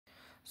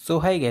So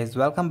hi guys,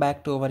 welcome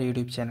back to our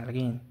YouTube channel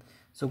again.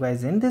 So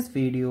guys, in this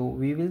video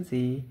we will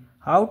see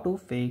how to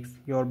fix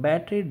your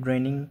battery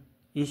draining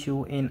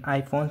issue in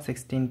iPhone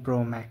 16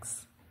 Pro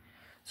Max.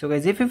 So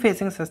guys, if you're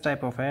facing such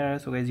type of error,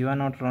 so guys, you are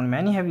not alone,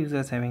 many have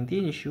users having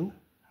the issue.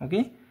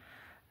 Okay,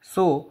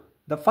 so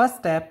the first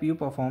step you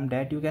perform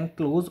that you can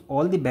close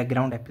all the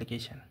background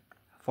application.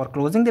 For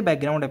closing the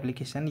background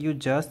application, you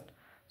just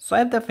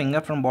swipe the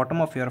finger from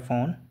bottom of your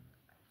phone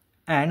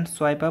and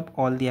swipe up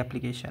all the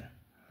application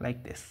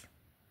like this.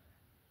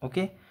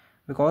 Okay,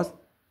 because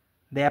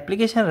the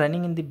application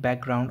running in the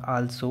background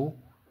also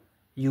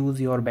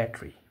use your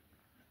battery.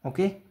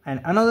 Okay,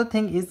 and another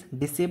thing is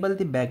disable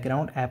the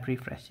background app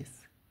refreshes.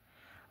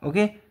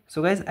 Okay,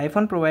 so guys,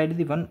 iPhone provides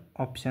the one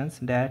options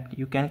that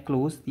you can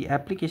close the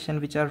application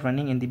which are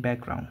running in the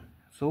background.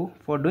 So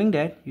for doing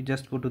that, you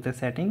just go to the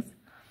settings,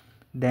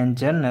 then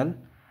journal,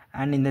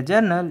 and in the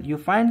journal you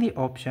find the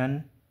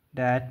option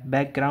that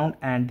background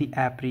and the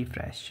app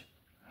refresh.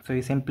 So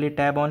you simply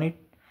tap on it,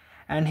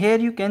 and here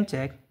you can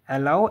check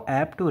allow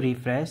app to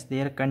refresh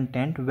their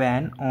content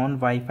when on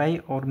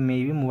Wi-Fi or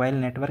maybe mobile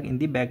network in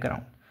the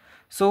background.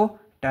 So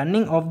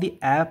turning off the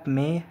app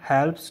may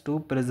helps to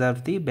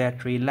preserve the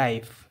battery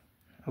life.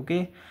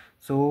 Okay,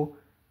 so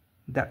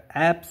the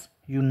apps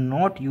you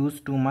not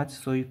use too much,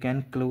 so you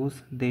can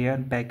close their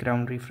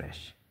background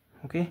refresh.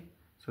 Okay,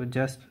 so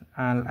just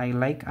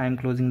I'm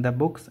closing the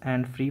books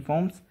and free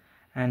forms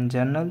and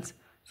journals,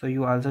 so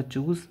you also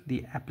choose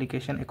the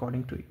application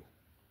according to you.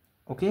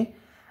 Okay,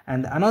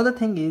 and another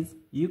thing is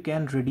you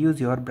can reduce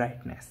your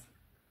brightness.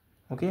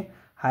 Okay,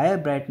 higher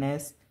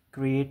brightness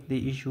create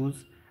the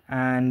issues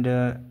and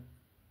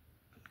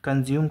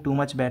consume too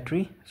much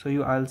battery, so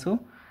you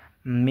also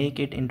make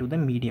it into the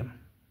medium.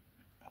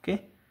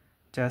 Okay,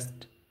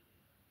 just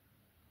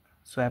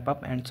swipe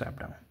up and swipe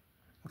down.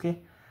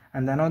 Okay,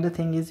 and another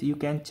thing is you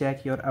can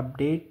check your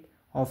update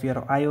of your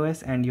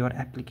iOS and your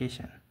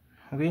application.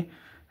 Okay,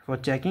 for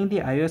checking the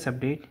iOS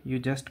update, you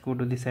just go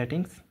to the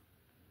settings.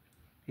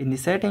 In the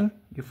setting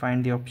you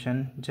find the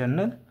option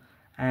journal,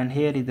 and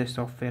here is the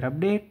software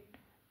update,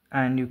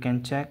 and you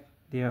can check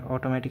the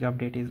automatic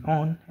update is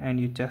on and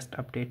you just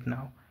update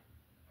now.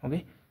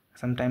 Okay,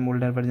 sometime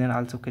older version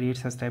also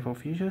creates such type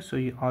of issues, so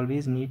you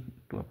always need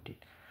to update.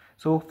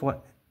 So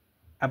for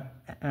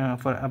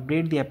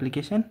update the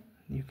application,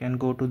 you can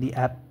go to the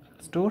app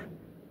store.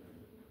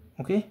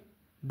 Okay,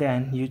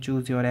 then you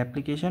choose your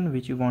application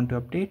which you want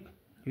to update,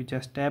 you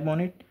just tap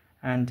on it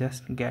and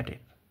just get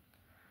it.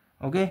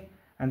 Okay,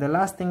 and the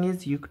last thing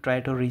is you try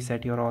to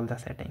reset your all the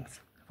settings.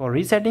 For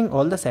resetting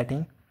all the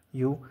setting,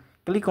 you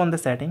click on the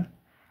setting,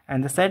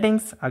 and the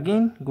settings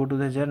again go to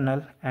the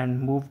journal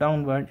and move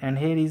downward, and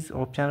here is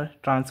option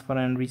transfer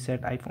and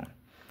reset iPhone.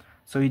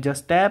 So you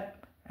just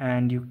tap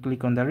and you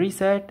click on the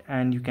reset,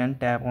 and you can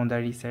tap on the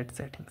reset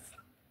settings.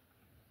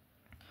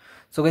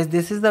 So guys,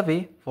 this is the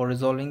way for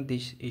resolving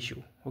this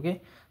issue.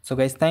 Okay, so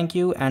guys, thank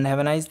you and have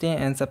a nice day,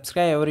 and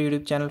subscribe our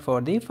YouTube channel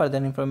for the further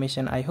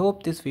information. I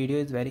hope this video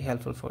is very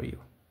helpful for you.